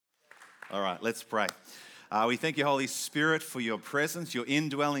All right, let's pray. We thank you, Holy Spirit, for your presence, your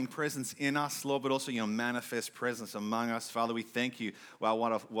indwelling presence in us, Lord, but also your manifest presence among us. Father, we thank you. Wow,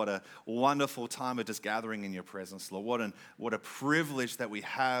 what a wonderful time of just gathering in your presence, Lord. What a privilege that we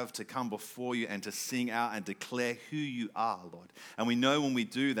have to come before you and to sing out and declare who you are, Lord. And we know when we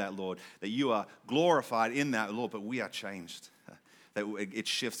do that, Lord, that you are glorified in that, Lord, but we are changed. That it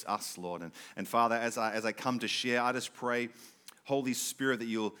shifts us, Lord. And Father, as I come to share, I just pray, Holy Spirit, that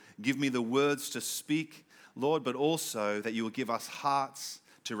you'll give me the words to speak, Lord, but also that you will give us hearts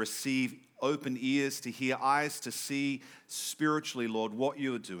to receive, open ears to hear, eyes to see spiritually, Lord, what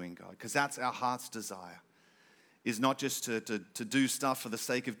you're doing, God, because that's our heart's desire, is not just to do stuff for the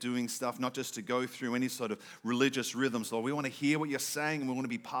sake of doing stuff, not just to go through any sort of religious rhythms, Lord. We want to hear what you're saying, and we want to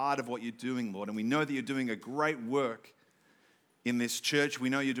be part of what you're doing, Lord, and we know that you're doing a great work in this church. We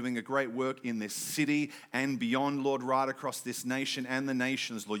know you're doing a great work in this city and beyond, Lord, right across this nation and the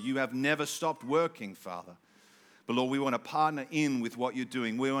nations, Lord. You have never stopped working, Father. But Lord, we want to partner in with what you're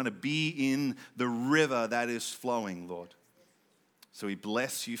doing. We want to be in the river that is flowing, Lord. So we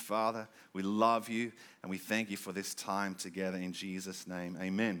bless you, Father. We love you, and we thank you for this time together in Jesus' name.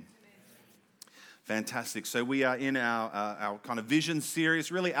 Amen. Fantastic. So we are in our kind of vision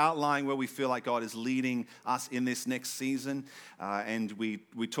series, really outlining where we feel like God is leading us in this next season. And we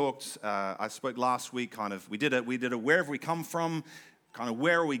talked. I spoke last week. We did a wherever we come from, kind of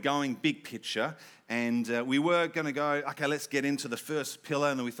where are we going, big picture. And we were going to go, okay, let's get into the first pillar.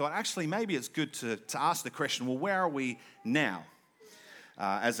 And then we thought, actually, maybe it's good to ask the question, well, where are we now?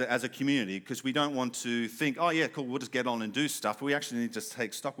 As a community, because we don't want to think, oh yeah, cool, we'll just get on and do stuff. But we actually need to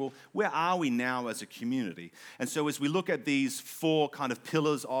take stock. Well, where are we now as a community? And so as we look at these four kind of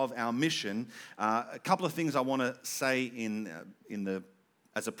pillars of our mission, a couple of things I want to say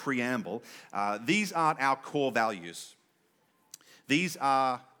as a preamble. These aren't our core values. These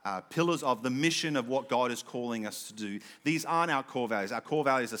are pillars of the mission of what God is calling us to do. These aren't our core values. Our core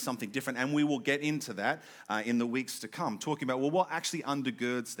values are something different, and we will get into that in the weeks to come, talking about, well, what actually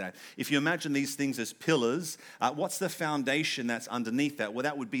undergirds that? If you imagine these things as pillars, what's the foundation that's underneath that? Well,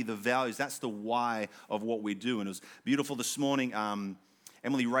 that would be the values. That's the why of what we do. And it was beautiful this morning.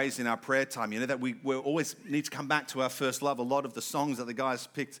 Emily raised in our prayer time, that we always need to come back to our first love. A lot of the songs that the guys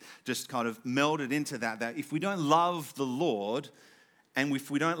picked just kind of melded into that if we don't love the Lord, and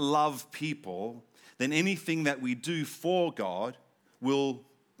if we don't love people, then anything that we do for God will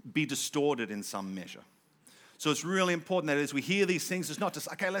be distorted in some measure. So it's really important that as we hear these things, it's not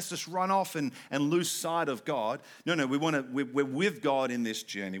just, okay, let's just run off and lose sight of God. No, we're with God in this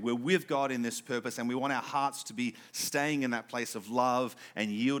journey. We're with God in this purpose, and we want our hearts to be staying in that place of love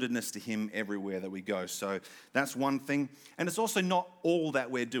and yieldedness to Him everywhere that we go. So that's one thing. And it's also not all that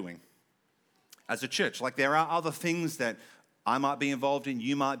we're doing as a church. Like, there are other things that I might be involved in,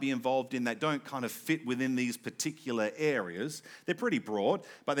 you might be involved in, that don't kind of fit within these particular areas. They're pretty broad,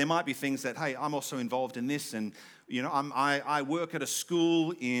 but there might be things that, hey, I'm also involved in this, and I work at a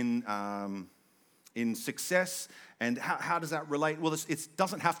school in success, and how does that relate? Well, it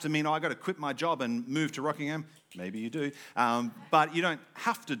doesn't have to mean, I got to quit my job and move to Rockingham. Maybe you do, but you don't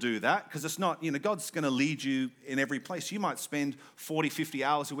have to do that, because it's not, God's going to lead you in every place. You might spend 40, 50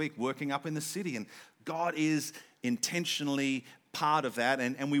 hours a week working up in the city, and God is intentionally part of that,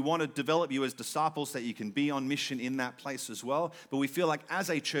 and we want to develop you as disciples that you can be on mission in that place as well. But we feel like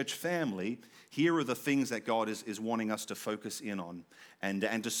as a church family, here are the things that God is wanting us to focus in on, and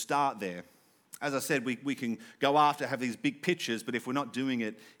to start there. As I said, we can go after, have these big pictures, but if we're not doing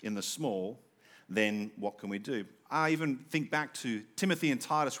it in the small, then what can we do? I even think back to Timothy and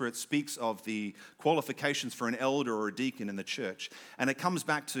Titus, where it speaks of the qualifications for an elder or a deacon in the church, and it comes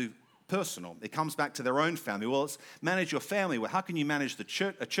back to personal. It comes back to their own family. Well, it's manage your family. Well, how can you manage a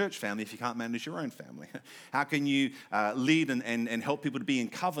church family if you can't manage your own family? How can you lead and help people to be in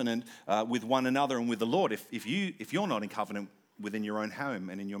covenant with one another and with the Lord if you're not in covenant within your own home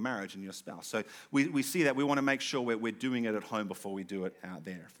and in your marriage and your spouse? So we see that we want to make sure we're doing it at home before we do it out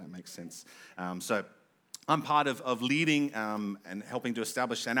there, if that makes sense. So I'm part of leading and helping to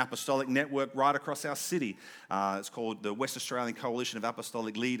establish an apostolic network right across our city. It's called the West Australian Coalition of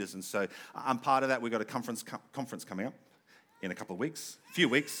Apostolic Leaders. And so I'm part of that. We've got a conference coming up in a couple of weeks,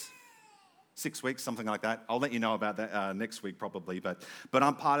 6 weeks, something like that. I'll let you know about that next week probably. But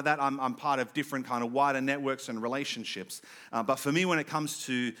I'm part of that. I'm part of different kind of wider networks and relationships. But for me, when it comes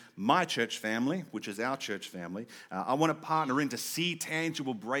to my church family, which is our church family, I want to partner in to see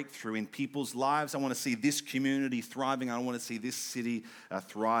tangible breakthrough in people's lives. I want to see this community thriving. I want to see this city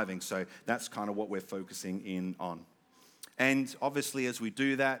thriving. So that's kind of what we're focusing in on. And obviously, as we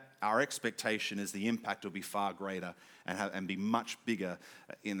do that, our expectation is the impact will be far greater and be much bigger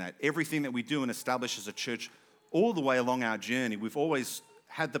in that. Everything that we do and establish as a church, all the way along our journey, we've always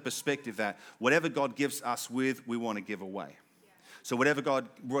had the perspective that whatever God gives us with, we want to give away. So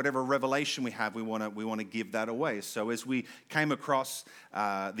whatever revelation we have, we want to give that away. So as we came across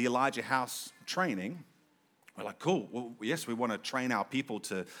the Elijah House training, we're like, cool. Well, yes, we want to train our people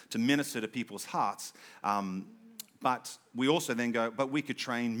to minister to people's hearts. But we also then go, but we could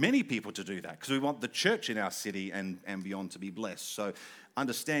train many people to do that because we want the church in our city and beyond to be blessed. So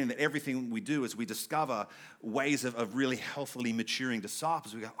understanding that everything we do as we discover ways of really healthily maturing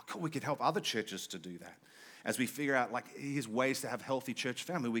disciples, we go, oh, cool, we could help other churches to do that. As we figure out, like, here's ways to have healthy church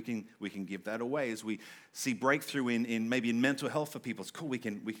family, we can give that away. As we see breakthrough in maybe in mental health for people, it's cool, we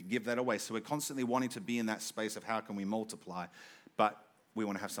can give that away. So we're constantly wanting to be in that space of how can we multiply, but we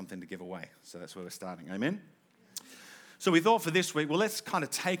want to have something to give away. So that's where we're starting. Amen? So we thought for this week, well, let's kind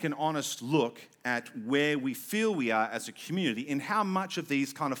of take an honest look at where we feel we are as a community and how much of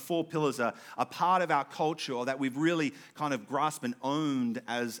these kind of 4 pillars are a part of our culture or that we've really kind of grasped and owned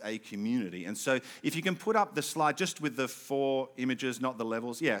as a community. And so if you can put up the slide just with the 4 images, not the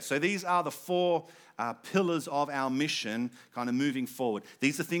levels. Yeah, so these are the 4 pillars of our mission kind of moving forward.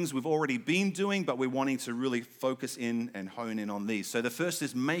 These are things we've already been doing, but we're wanting to really focus in and hone in on these. So the first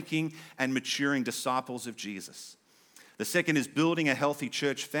is making and maturing disciples of Jesus. The second is building a healthy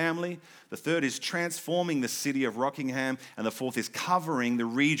church family. The third is transforming the city of Rockingham. And the fourth is covering the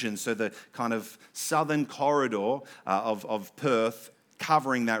region, so the kind of southern corridor of Perth,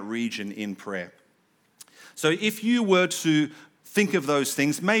 covering that region in prayer. So if you were to think of those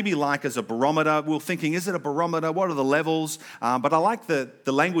things, maybe like as a barometer, we're thinking, is it a barometer? What are the levels? But I like the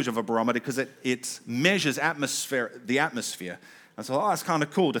language of a barometer because it measures the atmosphere. And so, it's kind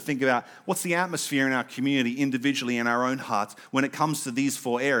of cool to think about what's the atmosphere in our community, individually in our own hearts, when it comes to these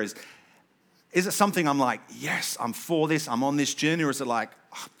 4 areas. Is it something I'm like, yes, I'm for this, I'm on this journey, or is it like,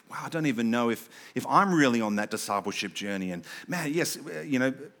 oh, wow, I don't even know if I'm really on that discipleship journey? And man, yes,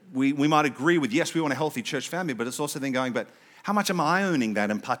 we might agree with, yes, we want a healthy church family, but it's also then going, but how much am I owning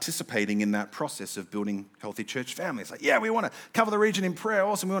that and participating in that process of building healthy church families? Like, yeah, we want to cover the region in prayer.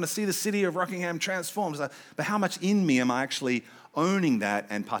 Awesome. We want to see the city of Rockingham transformed. But how much in me am I actually owning that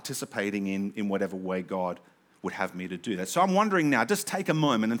and participating in whatever way God would have me to do that? So I'm wondering now, just take a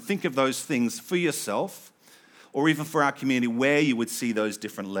moment and think of those things for yourself or even for our community where you would see those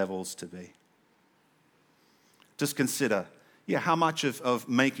different levels to be. Just consider, how much of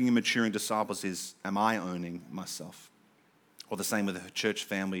making and maturing disciples am I owning myself? Or the same with the church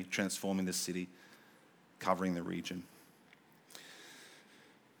family, transforming the city, covering the region.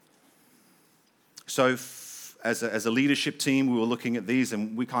 So as a leadership team, we were looking at these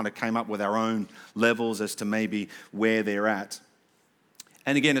and we kind of came up with our own levels as to maybe where they're at.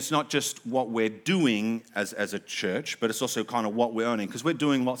 And again, it's not just what we're doing as a church, but it's also kind of what we're owning, because we're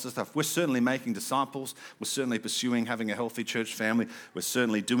doing lots of stuff. We're certainly making disciples. We're certainly pursuing having a healthy church family. We're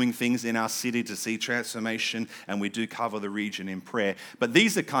certainly doing things in our city to see transformation, and we do cover the region in prayer. But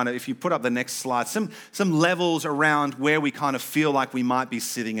these are kind of, if you put up the next slide, some levels around where we kind of feel like we might be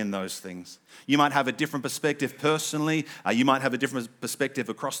sitting in those things. You might have a different perspective personally. You might have a different perspective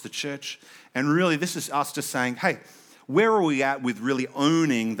across the church. And really, this is us just saying, hey, where are we at with really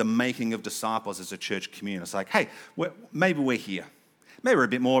owning the making of disciples as a church community? It's like, hey, maybe we're here. Maybe we're a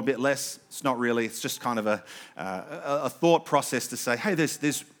bit more, a bit less. It's not really. It's just kind of a thought process to say, hey,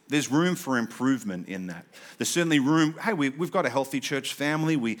 there's room for improvement in that. There's certainly room. Hey, we've got a healthy church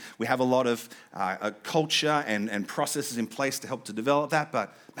family. We have a lot of culture and processes in place to help to develop that.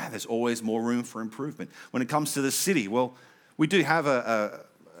 But man, there's always more room for improvement. When it comes to the city, well, we do have a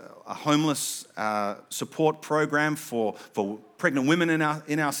homeless support program for pregnant women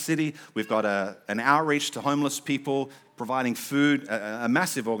in our city. We've got an outreach to homeless people, providing food, a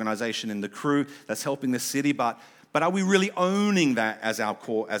massive organization in the Crew that's helping the city. But are we really owning that as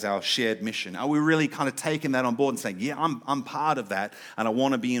our shared mission? Are we really kind of taking that on board and saying, yeah, I'm part of that, and I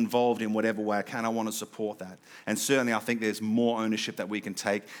want to be involved in whatever way I can. I want to support that. And certainly I think there's more ownership that we can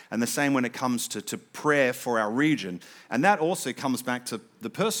take. And the same when it comes to prayer for our region. And that also comes back to the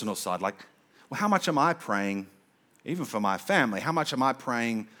personal side. Like, well, how much am I praying, even for my family? How much am I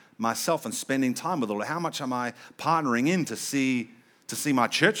praying myself and spending time with the Lord? How much am I partnering in to see my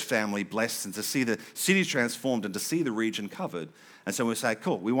church family blessed and to see the city transformed and to see the region covered? And so we say,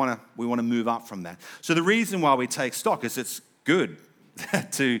 cool, we want to move up from that. So the reason why we take stock is it's good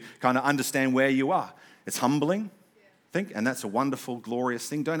to kind of understand where you are. It's humbling, I think, and that's a wonderful, glorious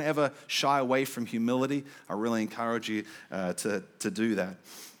thing. Don't ever shy away from humility. I really encourage you to do that.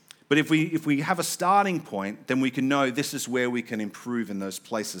 But if we have a starting point, then we can know this is where we can improve in those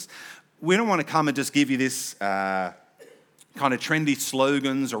places. We don't want to come and just give you this kind of trendy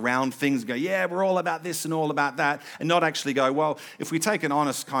slogans around things, go, yeah, we're all about this and all about that, and not actually go, well, if we take an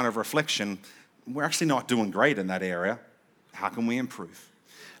honest kind of reflection, we're actually not doing great in that area. How can we improve?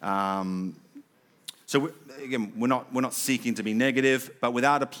 Again, we're not seeking to be negative, but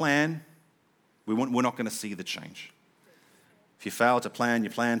without a plan, we're not going to see the change. If you fail to plan, you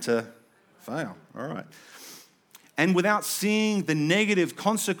plan to fail. All right. And without seeing the negative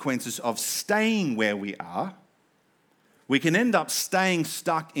consequences of staying where we are, we can end up staying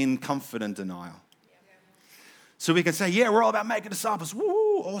stuck in comfort and denial. So we can say, yeah, we're all about making disciples.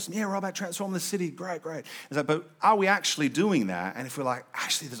 Woo, awesome. Yeah, we're all about transforming the city. Great. But are we actually doing that? And if we're like,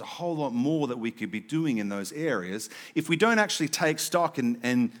 actually, there's a whole lot more that we could be doing in those areas. If we don't actually take stock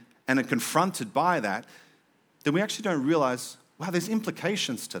and are confronted by that, then we actually don't realize, wow, there's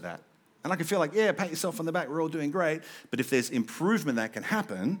implications to that. And I can feel like, yeah, pat yourself on the back, we're all doing great. But if there's improvement that can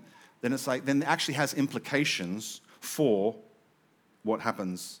happen, then it's like, then it actually has implications for what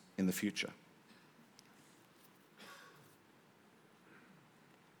happens in the future.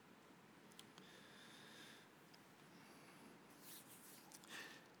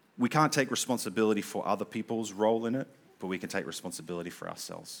 We can't take responsibility for other people's role in it, but we can take responsibility for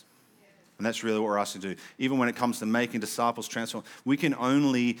ourselves. And that's really what we're asked to do. Even when it comes to making disciples, transform, we can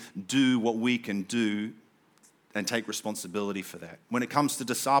only do what we can do and take responsibility for that. When it comes to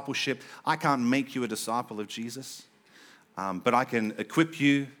discipleship, I can't make you a disciple of Jesus, but I can equip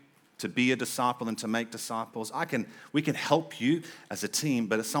you to be a disciple and to make disciples. We can help you as a team,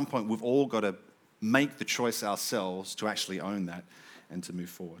 but at some point we've all got to make the choice ourselves to actually own that and to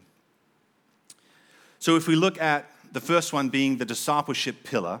move forward. So if we look at the first one being the discipleship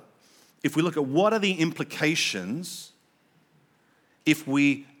pillar, if we look at what are the implications if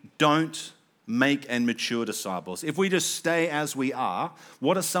we don't make and mature disciples, if we just stay as we are,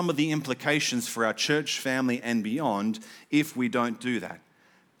 what are some of the implications for our church family and beyond if we don't do that?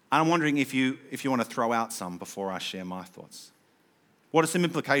 I'm wondering if you want to throw out some before I share my thoughts. What are some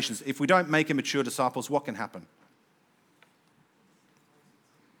implications? If we don't make and mature disciples, what can happen?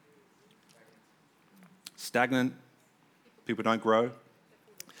 Stagnant. People don't grow.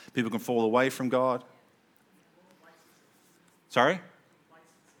 People can fall away from God. Sorry?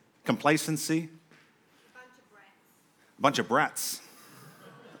 Complacency. A bunch of brats.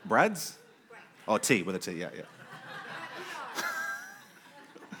 Brads? Oh, T, with a T, yeah.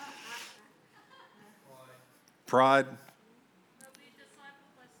 Pride.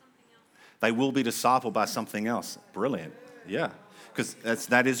 They will be discipled by something else. Brilliant. Yeah. Because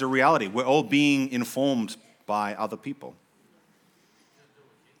that is a reality. We're all being informed by other people.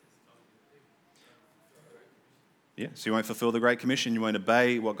 Yeah, so you won't fulfill the Great Commission. You won't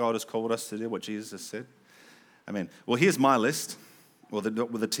obey what God has called us to do, what Jesus has said. Amen. Well, here's my list, what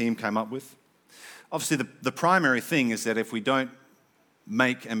the team came up with. Obviously, the primary thing is that if we don't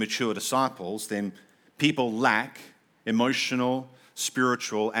make and mature disciples, then people lack emotional,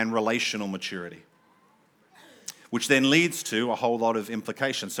 spiritual, and relational maturity, which then leads to a whole lot of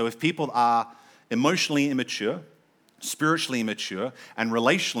implications. So if people are emotionally immature, spiritually immature, and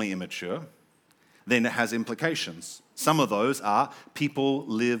relationally immature, then it has implications. Some of those are people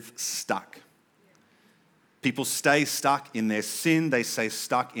live stuck. People stay stuck in their sin, they stay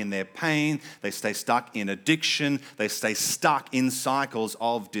stuck in their pain, they stay stuck in addiction, they stay stuck in cycles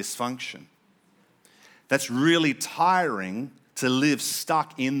of dysfunction. That's really tiring to live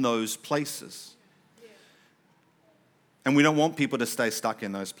stuck in those places. And we don't want people to stay stuck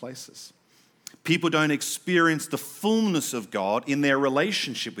in those places. People don't experience the fullness of God in their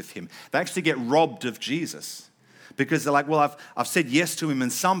relationship with Him. They actually get robbed of Jesus because they're like, well, I've said yes to Him in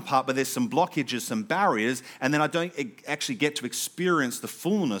some part, but there's some blockages, some barriers, and then I don't actually get to experience the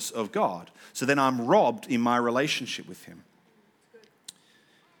fullness of God. So then I'm robbed in my relationship with Him.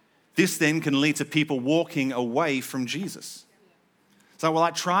 This then can lead to people walking away from Jesus. So, well,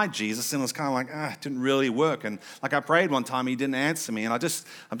 I tried Jesus and it was kind of like, it didn't really work. And like I prayed one time, He didn't answer me. And I'm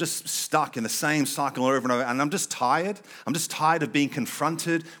just stuck in the same cycle over and over. And I'm just tired. I'm just tired of being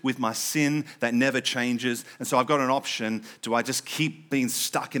confronted with my sin that never changes. And so I've got an option. Do I just keep being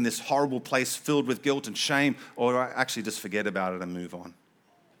stuck in this horrible place filled with guilt and shame? Or do I actually just forget about it and move on?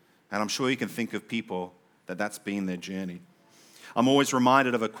 And I'm sure you can think of people that's been their journey. I'm always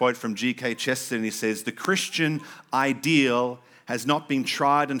reminded of a quote from G.K. Chesterton. He says, "The Christian ideal has not been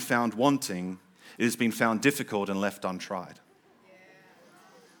tried and found wanting, it has been found difficult and left untried."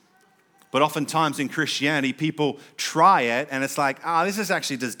 But oftentimes in Christianity, people try it and it's like, this is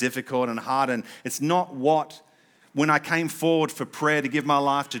actually just difficult and hard, and it's not what, when I came forward for prayer to give my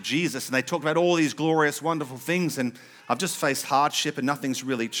life to Jesus, and they talk about all these glorious, wonderful things, and I've just faced hardship and nothing's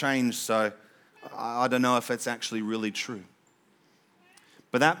really changed, so I don't know if it's actually really true.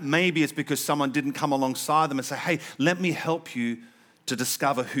 But that maybe is because someone didn't come alongside them and say, hey, let me help you to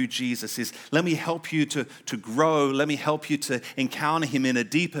discover who Jesus is. Let me help you to grow. Let me help you to encounter him in a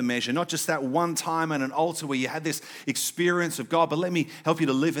deeper measure. Not just that one time at an altar where you had this experience of God, but let me help you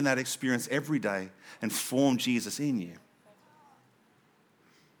to live in that experience every day and form Jesus in you.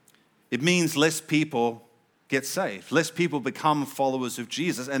 It means less people get saved. Less people become followers of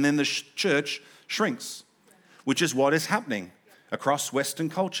Jesus, and then the church shrinks, which is what is happening across Western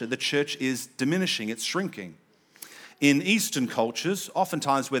culture. The church is diminishing, it's shrinking. In Eastern cultures,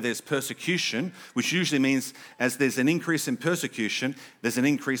 oftentimes where there's persecution, which usually means as there's an increase in persecution, there's an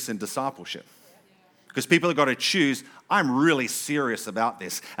increase in discipleship. Because people have got to choose, I'm really serious about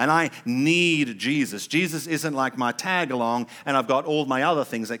this, and I need Jesus. Jesus isn't like my tag along, and I've got all my other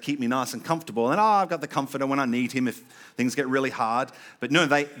things that keep me nice and comfortable, and I've got the comforter when I need him if things get really hard. But no,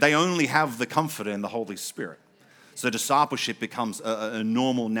 they only have the comforter in the Holy Spirit. So discipleship becomes a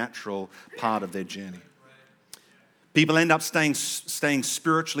normal, natural part of their journey. People end up staying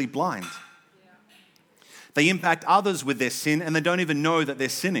spiritually blind. They impact others with their sin, and they don't even know that they're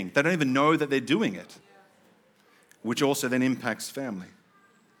sinning. They don't even know that they're doing it, which also then impacts family.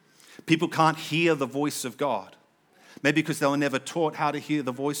 People can't hear the voice of God. Maybe because they were never taught how to hear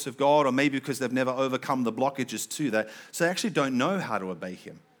the voice of God, or maybe because they've never overcome the blockages to that. So they actually don't know how to obey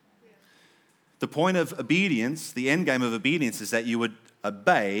him. The point of obedience, the end game of obedience, is that you would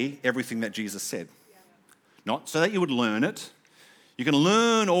obey everything that Jesus said. Not so that you would learn it. You can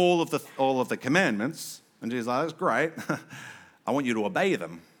learn all of the commandments, and Jesus is like, that's great. I want you to obey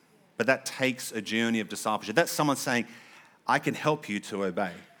them. But that takes a journey of discipleship. That's someone saying, I can help you to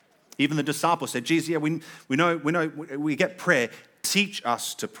obey. Even the disciples said, Jesus, yeah, we know, we get prayer. Teach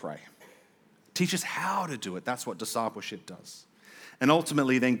us to pray. Teach us how to do it. That's what discipleship does. And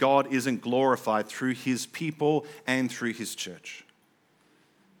ultimately, then God isn't glorified through his people and through his church,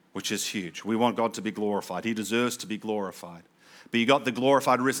 which is huge. We want God to be glorified. He deserves to be glorified. But you got the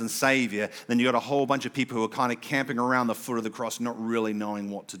glorified risen Savior, then you got a whole bunch of people who are kind of camping around the foot of the cross, not really knowing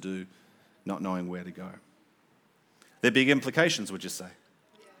what to do, not knowing where to go. They're big implications, would you say?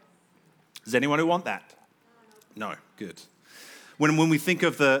 Does anyone who want that? No, good. When we think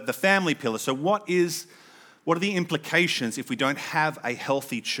of the family pillar, so what are the implications if we don't have a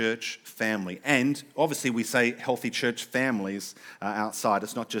healthy church family? And obviously we say healthy church families outside.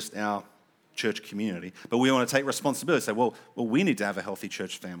 It's not just our church community. But we want to take responsibility. Say, well, we need to have a healthy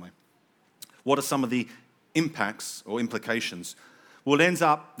church family. What are some of the impacts or implications? Well, it ends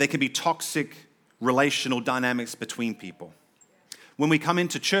up, there can be toxic relational dynamics between people. When we come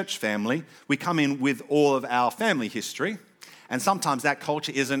into church family, we come in with all of our family history. And sometimes that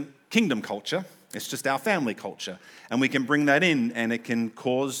culture isn't kingdom culture. It's just our family culture. And we can bring that in, and it can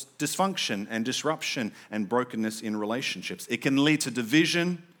cause dysfunction and disruption and brokenness in relationships. It can lead to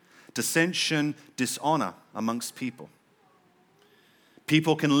division, dissension, dishonor amongst people.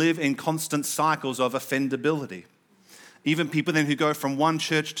 People can live in constant cycles of offendability. Even people then who go from one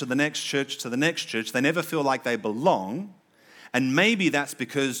church to the next church to the next church, they never feel like they belong. And maybe that's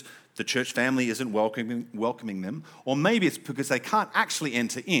because the church family isn't welcoming them, or maybe it's because they can't actually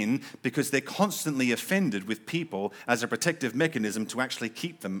enter in because they're constantly offended with people as a protective mechanism to actually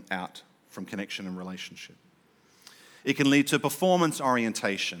keep them out from connection and relationship. It can lead to performance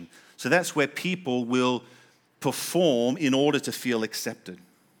orientation. So that's where people will perform in order to feel accepted.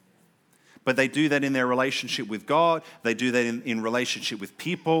 But they do that in their relationship with God, they do that in relationship with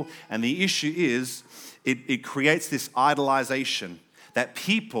people, and the issue is it creates this idolization that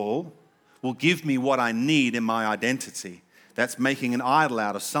people will give me what I need in my identity. That's making an idol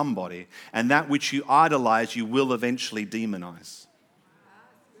out of somebody. And that which you idolize, you will eventually demonize.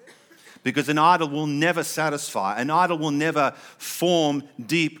 Because an idol will never satisfy. An idol will never form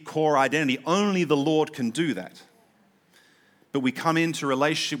deep core identity. Only the Lord can do that. But we come into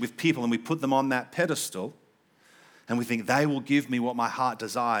relationship with people and we put them on that pedestal and we think they will give me what my heart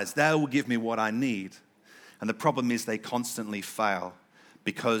desires. They will give me what I need. And the problem is they constantly fail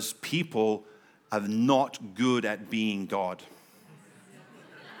because people are not good at being God.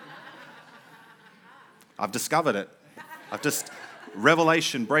 I've discovered it.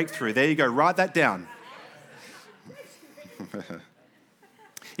 Revelation, breakthrough. There you go. Write that down.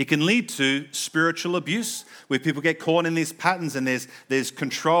 It can lead to spiritual abuse where people get caught in these patterns and there's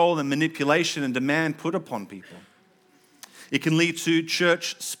control and manipulation and demand put upon people. It can lead to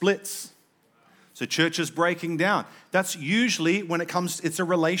church splits. So churches breaking down. That's usually when it's a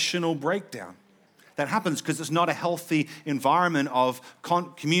relational breakdown. That happens because it's not a healthy environment of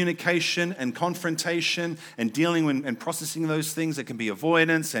communication and confrontation and dealing and processing those things. It can be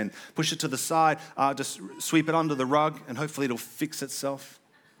avoidance and push it to the side, just sweep it under the rug and hopefully it'll fix itself.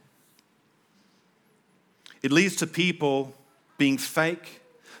 It leads to people being fake,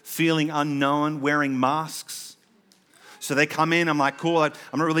 feeling unknown, wearing masks. So they come in, I'm like, cool, I'm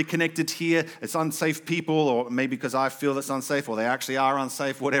not really connected here. It's unsafe people, or maybe because I feel it's unsafe, or they actually are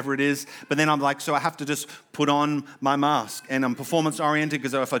unsafe, whatever it is. But then I'm like, so I have to just put on my mask. And I'm performance-oriented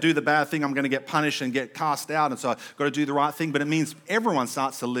because if I do the bad thing, I'm going to get punished and get cast out. And so I've got to do the right thing. But it means everyone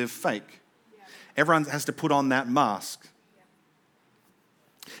starts to live fake. Everyone has to put on that mask.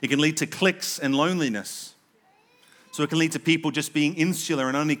 It can lead to cliques and loneliness. So it can lead to people just being insular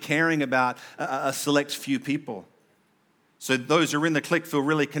and only caring about a select few people. So those who are in the clique feel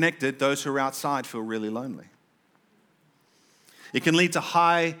really connected. Those who are outside feel really lonely. It can lead to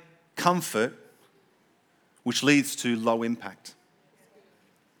high comfort, which leads to low impact.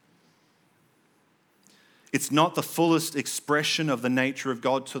 It's not the fullest expression of the nature of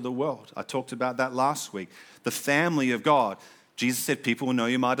God to the world. I talked about that last week. The family of God. Jesus said, people will know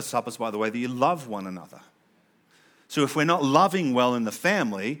you're my disciples by the way that you love one another. So if we're not loving well in the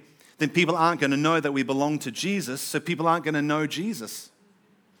family, then people aren't going to know that we belong to Jesus, so people aren't going to know Jesus.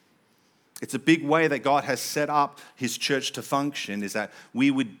 It's a big way that God has set up his church to function, is that we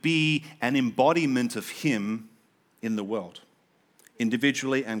would be an embodiment of him in the world,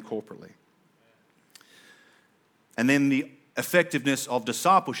 individually and corporately. And then the effectiveness of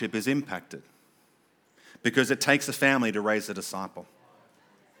discipleship is impacted because it takes a family to raise a disciple.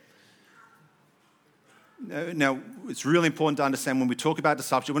 Now, it's really important to understand when we talk about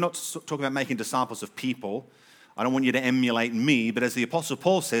discipleship, we're not talking about making disciples of people. I don't want you to emulate me, but as the Apostle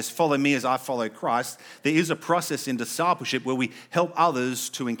Paul says, follow me as I follow Christ. There is a process in discipleship where we help others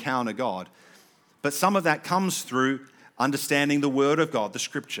to encounter God. But some of that comes through understanding the Word of God, the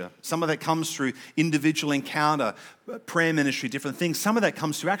Scripture. Some of that comes through individual encounter, prayer ministry, different things. Some of that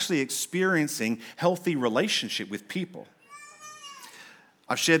comes through actually experiencing healthy relationship with people.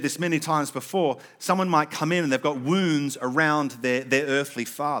 I've shared this many times before. Someone might come in and they've got wounds around their earthly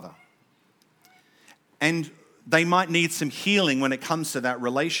father. And they might need some healing when it comes to that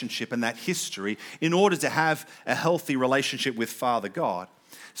relationship and that history in order to have a healthy relationship with Father God.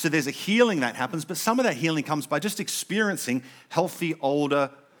 So there's a healing that happens, but some of that healing comes by just experiencing healthy older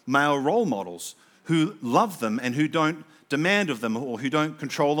male role models who love them and who don't demand of them or who don't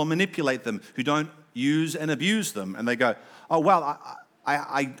control or manipulate them, who don't use and abuse them. And they go, oh, well,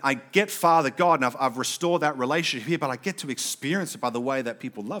 I get Father God and I've restored that relationship here, but I get to experience it by the way that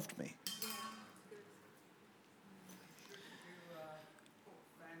people loved me.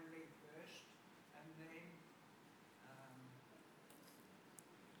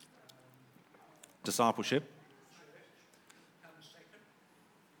 Discipleship.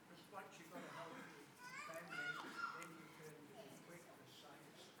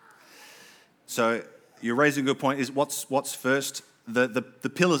 So you're raising a good point. Is what's first?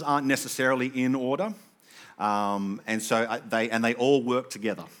 The pillars aren't necessarily in order, and so they all work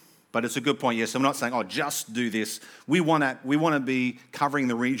together. But it's a good point. Yes, I'm not saying, oh, just do this. We want to be covering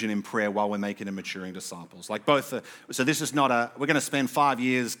the region in prayer while we're making and maturing disciples. Like both. So this is not we're going to spend 5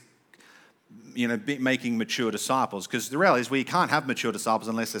 years, making mature disciples, because the reality is we can't have mature disciples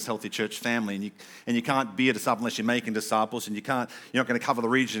unless there's healthy church family, and you can't be a disciple unless you're making disciples, and you're not going to cover the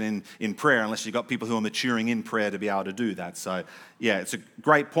region in prayer unless you've got people who are maturing in prayer to be able to do that. So yeah, it's a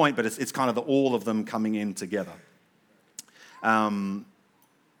great point, but it's kind of all of them coming in together. And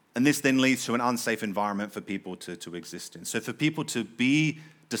this then leads to an unsafe environment for people to exist in. So for people to be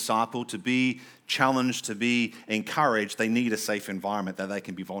discipled, to be challenged, to be encouraged, they need a safe environment that they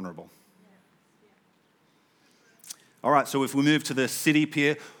can be vulnerable. All right, so if we move to the city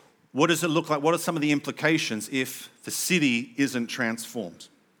pier, what does it look like? What are some of the implications if the city isn't transformed?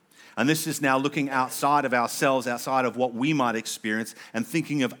 And this is now looking outside of ourselves, outside of what we might experience, and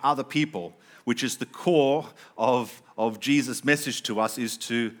thinking of other people, which is the core of Jesus' message to us, is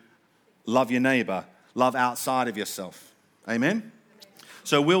to love your neighbor, love outside of yourself. Amen?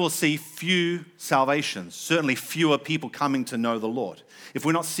 So we will see few salvations, certainly fewer people coming to know the Lord. If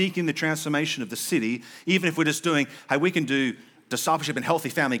we're not seeking the transformation of the city, even if we're just doing, hey, we can do discipleship and healthy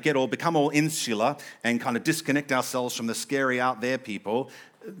family, become all insular and kind of disconnect ourselves from the scary out there people,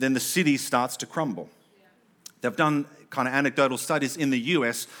 then the city starts to crumble. They've done kind of anecdotal studies in the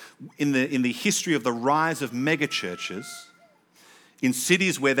US in the history of the rise of megachurches in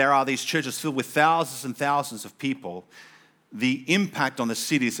cities where there are these churches filled with thousands and thousands of people. The impact on the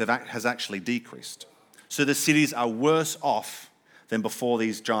cities has actually decreased. So the cities are worse off than before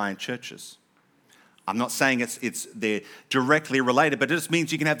these giant churches. I'm not saying they're directly related, but it just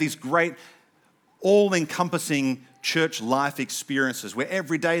means you can have these great all-encompassing church life experiences where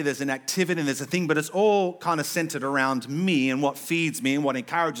every day there's an activity and there's a thing, but it's all kind of centered around me and what feeds me and what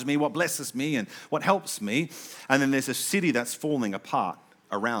encourages me, what blesses me and what helps me. And then there's a city that's falling apart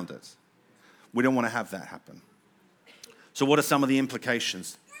around it. We don't want to have that happen. So what are some of the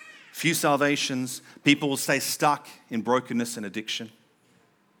implications? Few salvations, people will stay stuck in brokenness and addiction.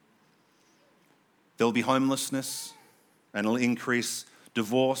 There'll be homelessness, and it'll increase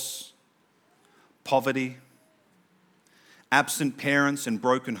divorce, poverty, absent parents and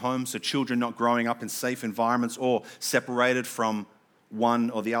broken homes, so children not growing up in safe environments or separated from one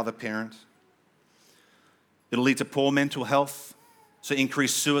or the other parent. It'll lead to poor mental health, so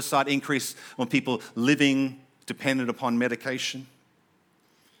increased suicide, increase on people living dependent upon medication.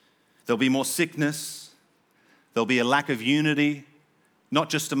 There'll be more sickness. There'll be a lack of unity, not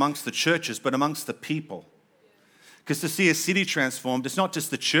just amongst the churches, but amongst the people. Because to see a city transformed, it's not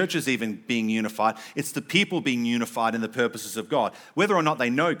just the churches even being unified, it's the people being unified in the purposes of God. Whether or not they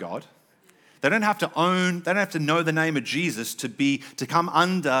know God, they don't have to know the name of Jesus to come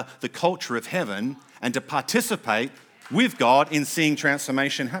under the culture of heaven and to participate with God in seeing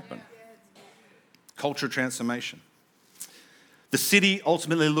transformation happen. Culture transformation. The city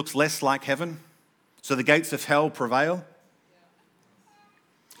ultimately looks less like heaven, so the gates of hell prevail.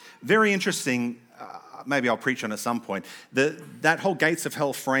 Very interesting, maybe I'll preach on it at some point, that whole gates of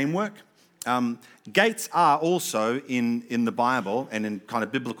hell framework. Gates are also in the Bible and in kind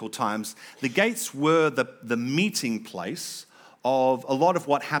of biblical times, the gates were the meeting place of a lot of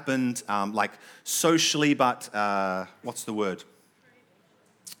what happened like socially, but what's the word?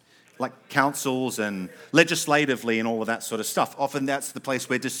 Like councils and legislatively and all of that sort of stuff. Often that's the place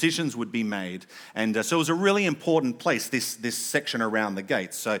where decisions would be made. And so it was a really important place, this section around the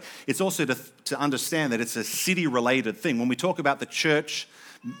gates. So it's also to understand that it's a city-related thing. When we talk about the church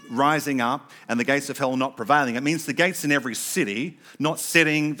rising up and the gates of hell not prevailing, it means the gates in every city not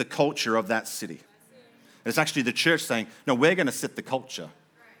setting the culture of that city. It's actually the church saying, no, we're going to set the culture.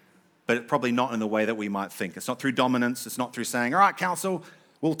 But probably not in the way that we might think. It's not through dominance. It's not through saying, all right, council,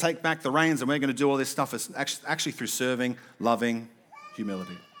 we'll take back the reins and we're going to do all this stuff. It's actually through serving, loving,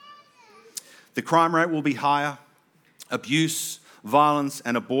 humility. The crime rate will be higher. Abuse, violence,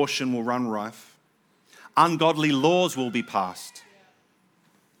 and abortion will run rife. Ungodly laws will be passed.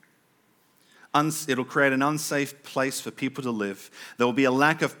 It'll create an unsafe place for people to live. There will be a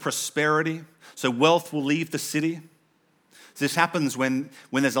lack of prosperity, so wealth will leave the city. This happens when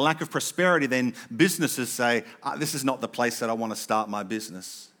there's a lack of prosperity, then businesses say, this is not the place that I want to start my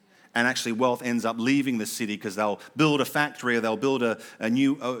business. And actually wealth ends up leaving the city because they'll build a factory or they'll build a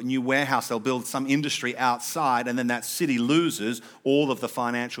new warehouse, they'll build some industry outside, and then that city loses all of the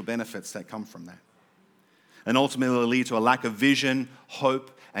financial benefits that come from that. And ultimately it'll lead to a lack of vision,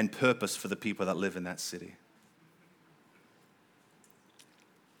 hope, and purpose for the people that live in that city.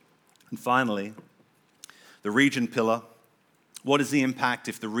 And finally, the region pillar. What is the impact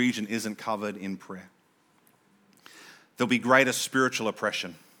if the region isn't covered in prayer? There'll be greater spiritual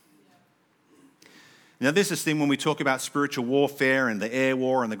oppression. Now, this is the thing when we talk about spiritual warfare and the air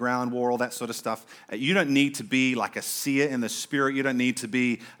war and the ground war, all that sort of stuff. You don't need to be like a seer in the spirit. You don't need to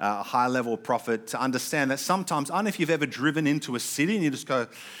be a high-level prophet to understand that sometimes, I don't know if you've ever driven into a city and you just go,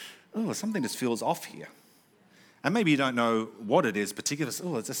 oh, something just feels off here. And maybe you don't know what it is particularly.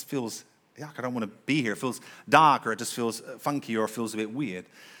 Oh, it just feels, yuck, I don't want to be here. It feels dark, or it just feels funky, or it feels a bit weird.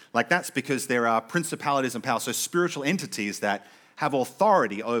 Like that's because there are principalities and powers, so spiritual entities that have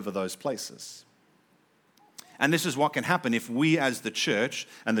authority over those places. And this is what can happen if we as the church,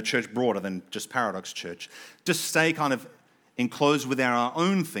 and the church broader than just Paradox Church, just stay kind of enclosed within our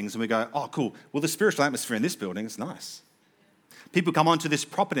own things and we go, oh, cool, well, the spiritual atmosphere in this building is nice. People come onto this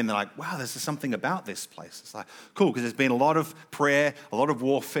property and they're like, wow, there's something about this place. It's like, cool, because there's been a lot of prayer, a lot of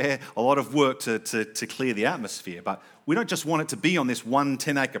warfare, a lot of work to clear the atmosphere. But we don't just want it to be on this 1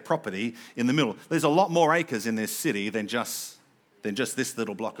 10-acre property in the middle. There's a lot more acres in this city than just this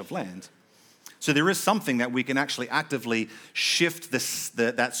little block of land. So there is something that we can actually actively shift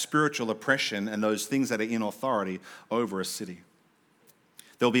that spiritual oppression and those things that are in authority over a city.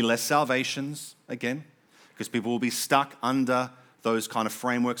 There'll be less salvations, again, because people will be stuck under those kind of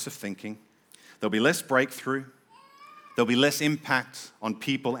frameworks of thinking. There'll be less breakthrough. There'll be less impact on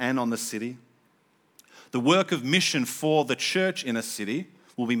people and on the city. The work of mission for the church in a city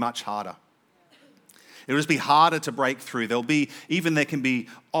will be much harder. It'll just be harder to break through. There can be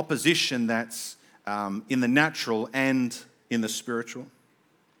opposition that's in the natural and in the spiritual.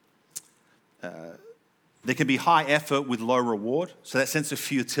 There can be high effort with low reward. So that sense of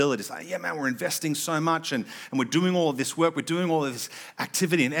futility is like, yeah, man, we're investing so much and we're doing all of this work, we're doing all of this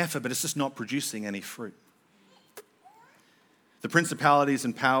activity and effort, but it's just not producing any fruit. The principalities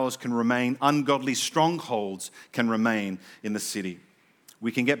and powers can remain, ungodly strongholds can remain in the city.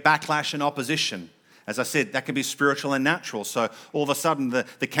 We can get backlash and opposition. As I said, that can be spiritual and natural. So all of a sudden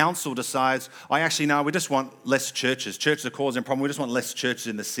the council decides, we just want less churches. Churches are causing a problem. We just want less churches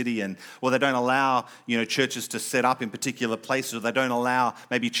in the city. Or they don't allow, churches to set up in particular places. Or they don't allow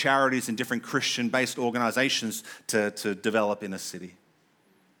maybe charities and different Christian-based organizations to develop in a city.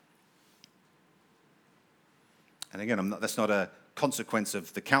 And again, that's not a consequence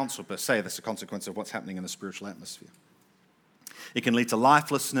of the council per se. That's a consequence of what's happening in the spiritual atmosphere. It can lead to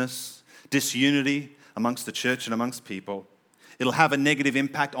lifelessness, disunity amongst the church and amongst people. It'll have a negative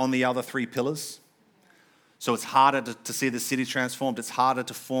impact on the other three pillars. So it's harder to see the city transformed. It's harder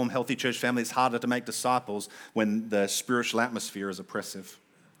to form healthy church families. It's harder to make disciples when the spiritual atmosphere is oppressive.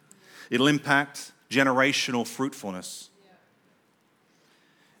 It'll impact generational fruitfulness.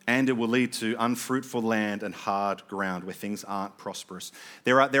 And it will lead to unfruitful land and hard ground where things aren't prosperous.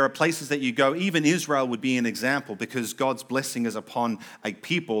 There are places that you go, even Israel would be an example because God's blessing is upon a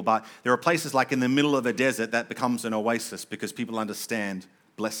people, but there are places like in the middle of a desert that becomes an oasis because people understand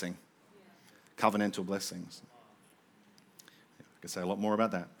blessing, covenantal blessings. I could say a lot more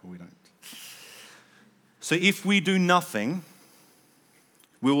about that, but we don't. So if we do nothing,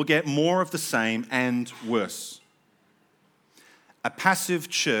 we will get more of the same and worse. A passive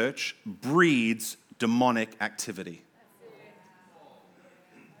church breeds demonic activity.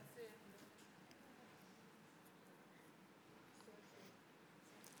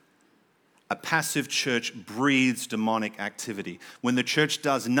 A passive church breeds demonic activity. When the church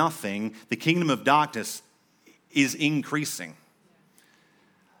does nothing, the kingdom of darkness is increasing.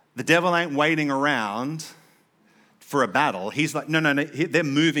 The devil ain't waiting around for a battle. He's like, no, they're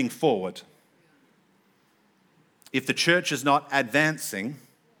moving forward. If the church is not advancing,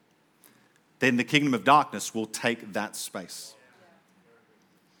 then the kingdom of darkness will take that space.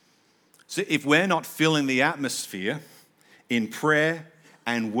 So if we're not filling the atmosphere in prayer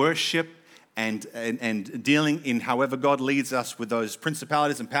and worship and dealing in however God leads us with those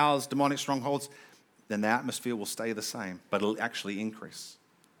principalities and powers, demonic strongholds, then the atmosphere will stay the same, but it'll actually increase.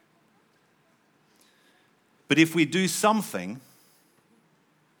 But if we do something,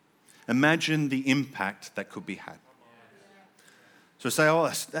 imagine the impact that could be had. So say,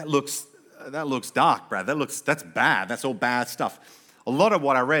 that looks dark, Brad. That's bad. That's all bad stuff. A lot of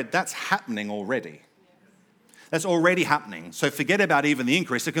what I read, that's happening already. That's already happening. So forget about even the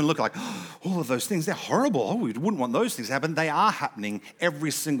increase. It can look like, all of those things, they're horrible. We wouldn't want those things to happen. They are happening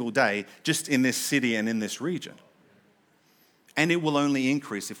every single day just in this city and in this region. And it will only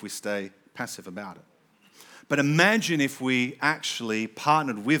increase if we stay passive about it. But imagine if we actually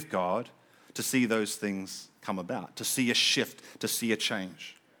partnered with God to see those things come about, to see a shift, to see a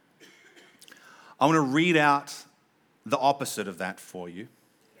change. I want to read out the opposite of that for you.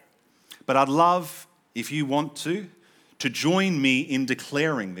 But I'd love, if you want to join me in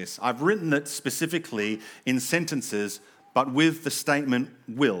declaring this. I've written it specifically in sentences, but with the statement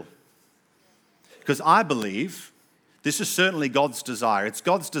will. Because I believe this is certainly God's desire. It's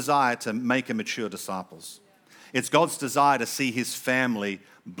God's desire to make and mature disciples. It's God's desire to see his family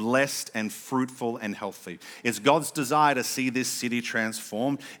blessed and fruitful and healthy. It's God's desire to see this city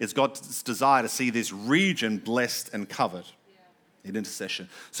transformed. It's God's desire to see this region blessed and covered in intercession.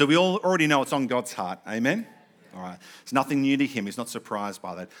 So we all already know it's on God's heart. Amen? All right. It's nothing new to him. He's not surprised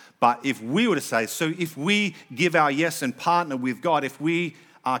by that. But if we were to say, so if we give our yes and partner with God, if we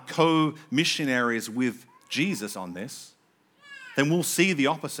are co-missionaries with Jesus on this, then we'll see the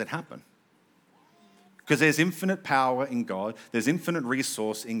opposite happen. Because there's infinite power in God, there's infinite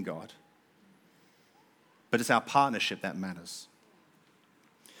resource in God. But it's our partnership that matters.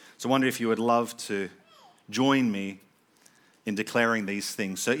 So I wonder if you would love to join me in declaring these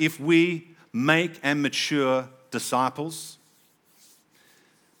things. So if we make and mature disciples,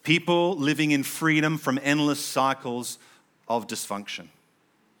 people living in freedom from endless cycles of dysfunction,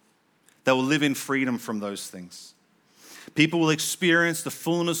 they will live in freedom from those things. People will experience the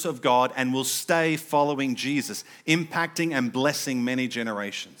fullness of God and will stay following Jesus, impacting and blessing many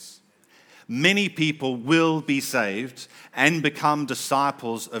generations. Many people will be saved and become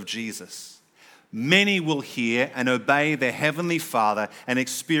disciples of Jesus. Many will hear and obey their Heavenly Father and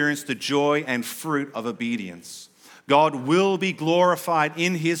experience the joy and fruit of obedience. God will be glorified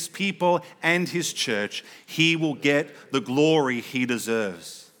in his people and his church. He will get the glory he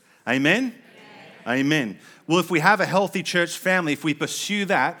deserves. Amen? Amen. Well, if we have a healthy church family, if we pursue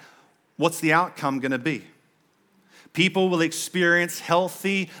that, what's the outcome going to be? People will experience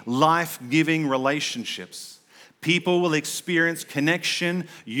healthy, life-giving relationships. People will experience connection,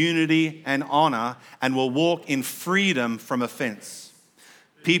 unity, and honor, and will walk in freedom from offense.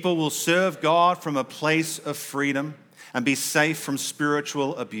 People will serve God from a place of freedom and be safe from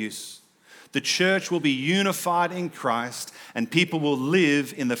spiritual abuse. The church will be unified in Christ, and people will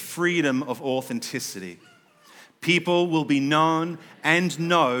live in the freedom of authenticity. People will be known and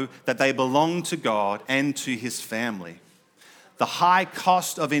know that they belong to God and to His family. The high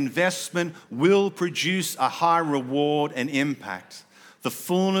cost of investment will produce a high reward and impact. The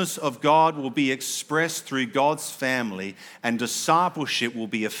fullness of God will be expressed through God's family, and discipleship will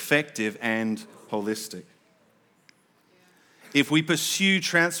be effective and holistic. If we pursue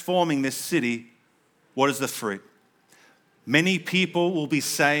transforming this city, what is the fruit? Many people will be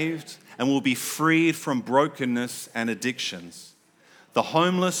saved and will be freed from brokenness and addictions. The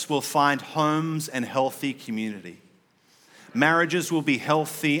homeless will find homes and healthy community. Marriages will be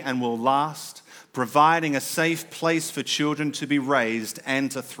healthy and will last, providing a safe place for children to be raised and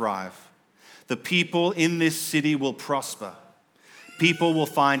to thrive. The people in this city will prosper. People will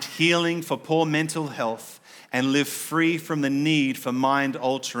find healing for poor mental health and live free from the need for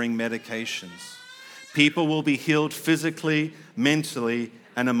mind-altering medications. People will be healed physically, mentally,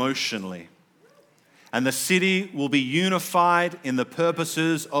 and emotionally. And the city will be unified in the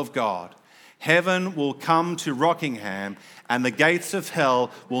purposes of God. Heaven will come to Rockingham, and the gates of hell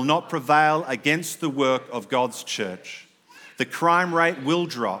will not prevail against the work of God's church. The crime rate will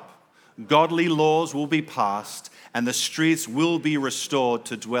drop, godly laws will be passed, and the streets will be restored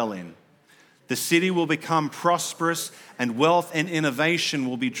to dwell in. The city will become prosperous, and wealth and innovation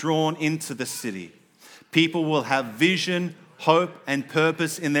will be drawn into the city. People will have vision, hope, and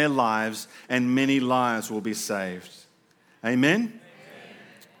purpose in their lives, and many lives will be saved. Amen?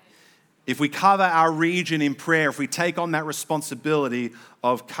 If we cover our region in prayer, if we take on that responsibility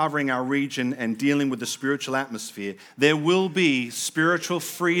of covering our region and dealing with the spiritual atmosphere, there will be spiritual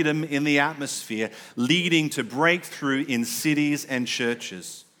freedom in the atmosphere, leading to breakthrough in cities and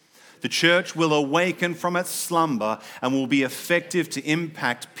churches. The church will awaken from its slumber and will be effective to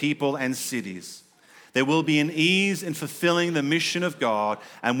impact people and cities. There will be an ease in fulfilling the mission of God,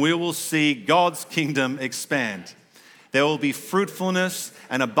 and we will see God's kingdom expand. There will be fruitfulness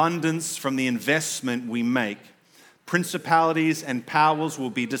and abundance from the investment we make. Principalities and powers will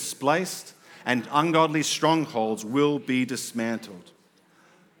be displaced, and ungodly strongholds will be dismantled.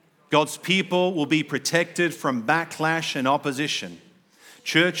 God's people will be protected from backlash and opposition.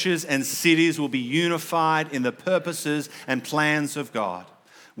 Churches and cities will be unified in the purposes and plans of God.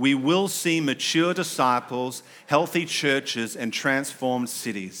 We will see mature disciples, healthy churches, and transformed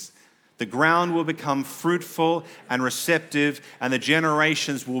cities. The ground will become fruitful and receptive, and the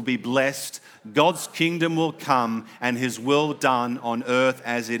generations will be blessed. God's kingdom will come, and His will done on earth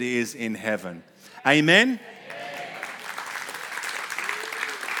as it is in heaven. Amen?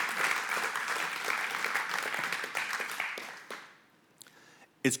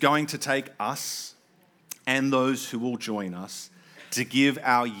 It's going to take us and those who will join us to give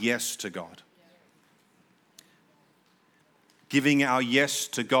our yes to God. Giving our yes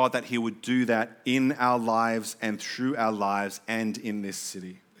to God that He would do that in our lives and through our lives and in this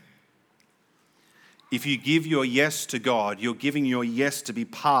city. If you give your yes to God, you're giving your yes to be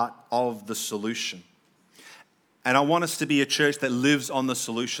part of the solution. And I want us to be a church that lives on the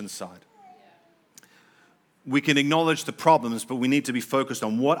solution side. We can acknowledge the problems, but we need to be focused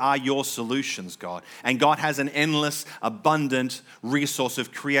on what are your solutions, God. And God has an endless, abundant resource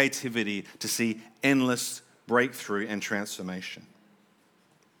of creativity to see endless breakthrough and transformation.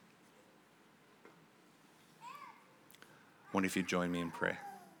 I wonder if you'd join me in prayer.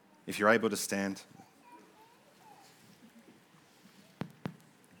 If you're able to stand.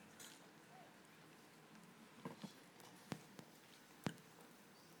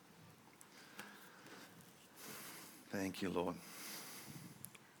 Thank you, Lord.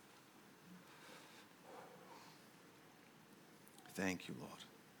 Thank you, Lord.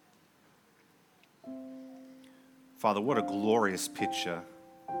 Father, what a glorious picture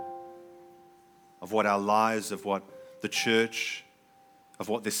of what our lives, of what the church, of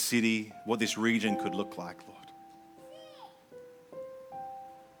what this city, what this region could look like, Lord.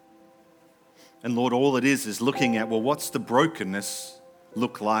 And Lord, all it is looking at, well, what's the brokenness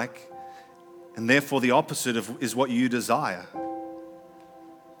look like? And therefore the opposite is what you desire.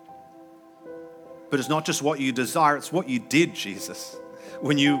 But it's not just what you desire, it's what you did, Jesus,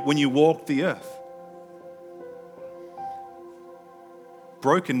 when you walked the earth.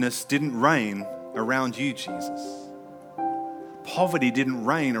 Brokenness didn't reign around you, Jesus. Poverty didn't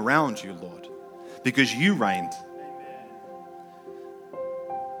reign around you, Lord, because you reigned.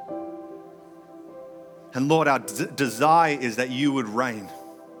 And Lord, our desire is that you would reign.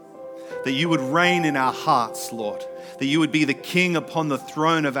 That you would reign in our hearts, Lord. That you would be the king upon the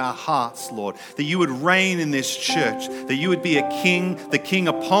throne of our hearts, Lord. That you would reign in this church. That you would be a king, the king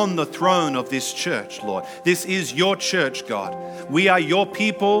upon the throne of this church, Lord. This is your church, God. We are your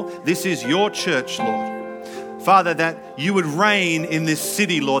people. This is your church, Lord. Father, that you would reign in this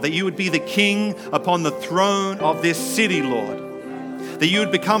city, Lord. That you would be the king upon the throne of this city, Lord. That you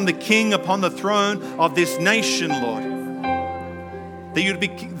would become the king upon the throne of this nation, Lord. That you'd be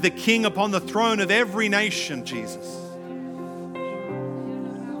the king upon the throne of every nation, Jesus.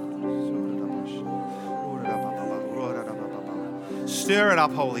 Stir it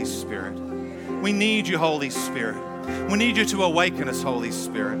up, Holy Spirit. We need you, Holy Spirit. We need you to awaken us, Holy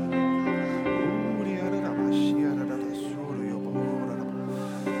Spirit.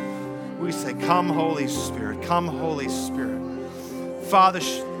 We say, come, Holy Spirit. Come, Holy Spirit. Father,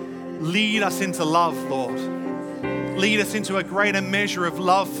 lead us into love, Lord. Lead us into a greater measure of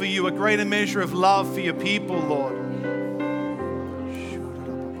love for you, a greater measure of love for your people, Lord.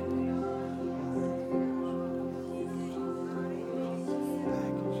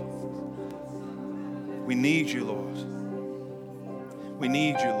 We need you, Lord. We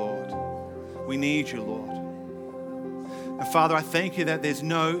need you, Lord. We need you, Lord. And Father, I thank you that there's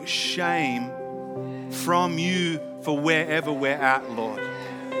no shame from you for wherever we're at, Lord.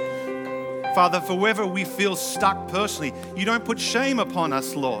 Father, for wherever we feel stuck personally, you don't put shame upon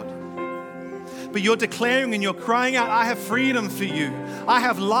us, Lord. But you're declaring and you're crying out, I have freedom for you. I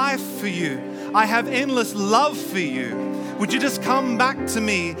have life for you. I have endless love for you. Would you just come back to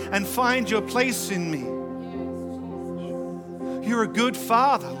me and find your place in me? You're a good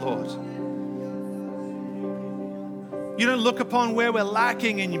Father, Lord. You don't look upon where we're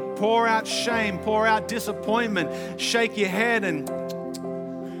lacking and you pour out shame, pour out disappointment, shake your head and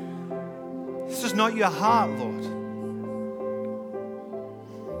this is not your heart, Lord.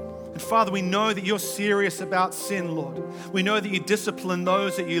 And Father, we know that you're serious about sin, Lord. We know that you discipline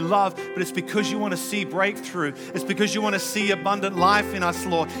those that you love, but it's because you want to see breakthrough. It's because you want to see abundant life in us,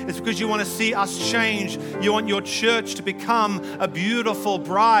 Lord. It's because you want to see us change. You want your church to become a beautiful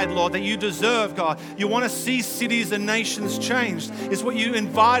bride, Lord, that you deserve, God. You want to see cities and nations changed. It's what you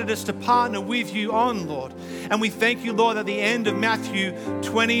invited us to partner with you on, Lord. And we thank you, Lord, at the end of Matthew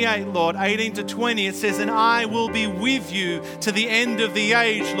 28, Lord, 18 to 20, it says, and I will be with you to the end of the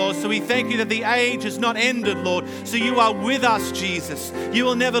age, Lord. So we thank you that the age has not ended, Lord. So you are with us, Jesus. You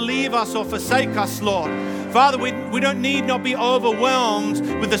will never leave us or forsake us, Lord. Father, we don't need not be overwhelmed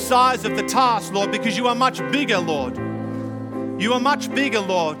with the size of the task, Lord, because you are much bigger, Lord. You are much bigger,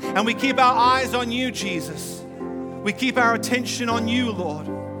 Lord. And we keep our eyes on you, Jesus. We keep our attention on you, Lord.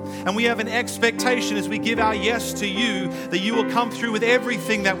 And we have an expectation as we give our yes to you that you will come through with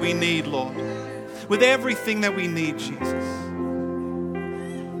everything that we need, Lord. With everything that we need, Jesus.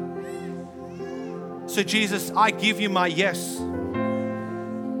 So, Jesus, I give you my yes.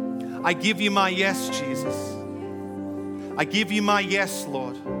 I give you my yes, Jesus. I give you my yes,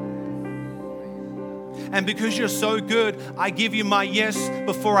 Lord. And because you're so good, I give you my yes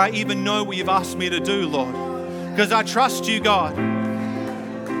before I even know what you've asked me to do, Lord. Because I trust you, God.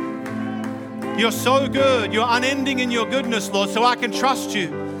 You're so good. You're unending in your goodness, Lord, so I can trust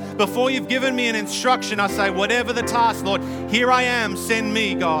you. Before you've given me an instruction, I say, whatever the task, Lord, here I am, send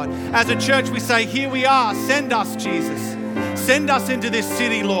me, God. As a church, we say, here we are, send us, Jesus. Send us into this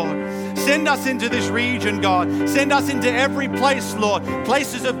city, Lord. Send us into this region, God. Send us into every place, Lord.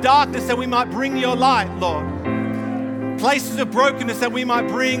 Places of darkness that we might bring your light, Lord. Places of brokenness that we might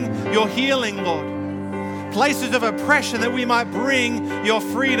bring your healing, Lord. Places of oppression that we might bring your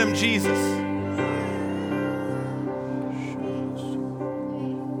freedom, Jesus.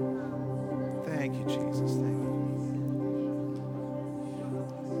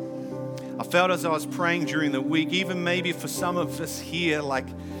 Felt as I was praying during the week, even maybe for some of us here, like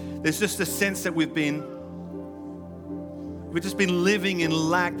there's just a sense that we've just been living in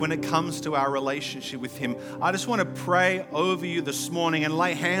lack when it comes to our relationship with Him. I just want to pray over you this morning and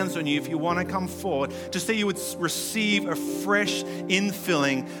lay hands on you if you want to come forward, just that you would receive a fresh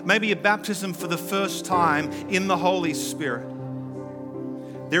infilling, maybe a baptism for the first time in the Holy Spirit.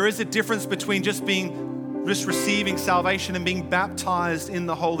 There is a difference between just receiving salvation and being baptized in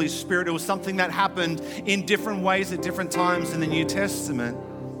the Holy Spirit. It was something that happened in different ways at different times in the New Testament.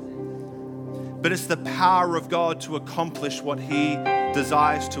 But it's the power of God to accomplish what He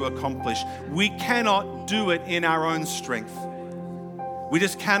desires to accomplish. We cannot do it in our own strength. We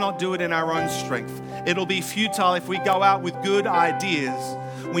just cannot do it in our own strength. It'll be futile if we go out with good ideas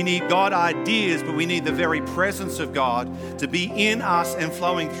We need God ideas, but we need the very presence of God to be in us and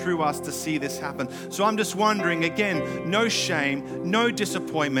flowing through us to see this happen. So I'm just wondering, again, no shame, no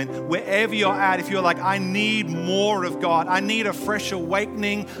disappointment, wherever you're at, if you're like, I need more of God, I need a fresh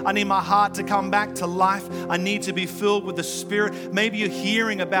awakening, I need my heart to come back to life, I need to be filled with the Spirit. Maybe you're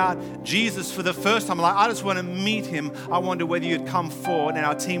hearing about Jesus for the first time, like, I just want to meet him. I wonder whether you'd come forward, and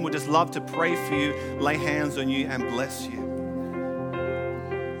our team would just love to pray for you, lay hands on you, and bless you.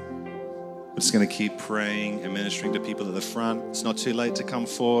 We're just going to keep praying and ministering to people at the front. It's not too late to come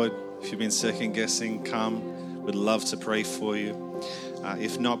forward. If you've been second guessing, come. We'd love to pray for you.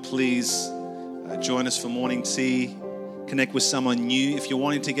 If not, please join us for morning tea. Connect with someone new. If you're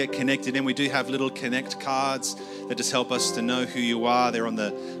wanting to get connected in, we do have little connect cards that just help us to know who you are. They're on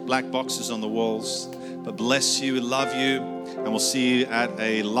the black boxes on the walls. But bless you, love you, and we'll see you at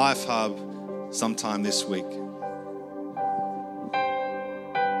a Life Hub sometime this week.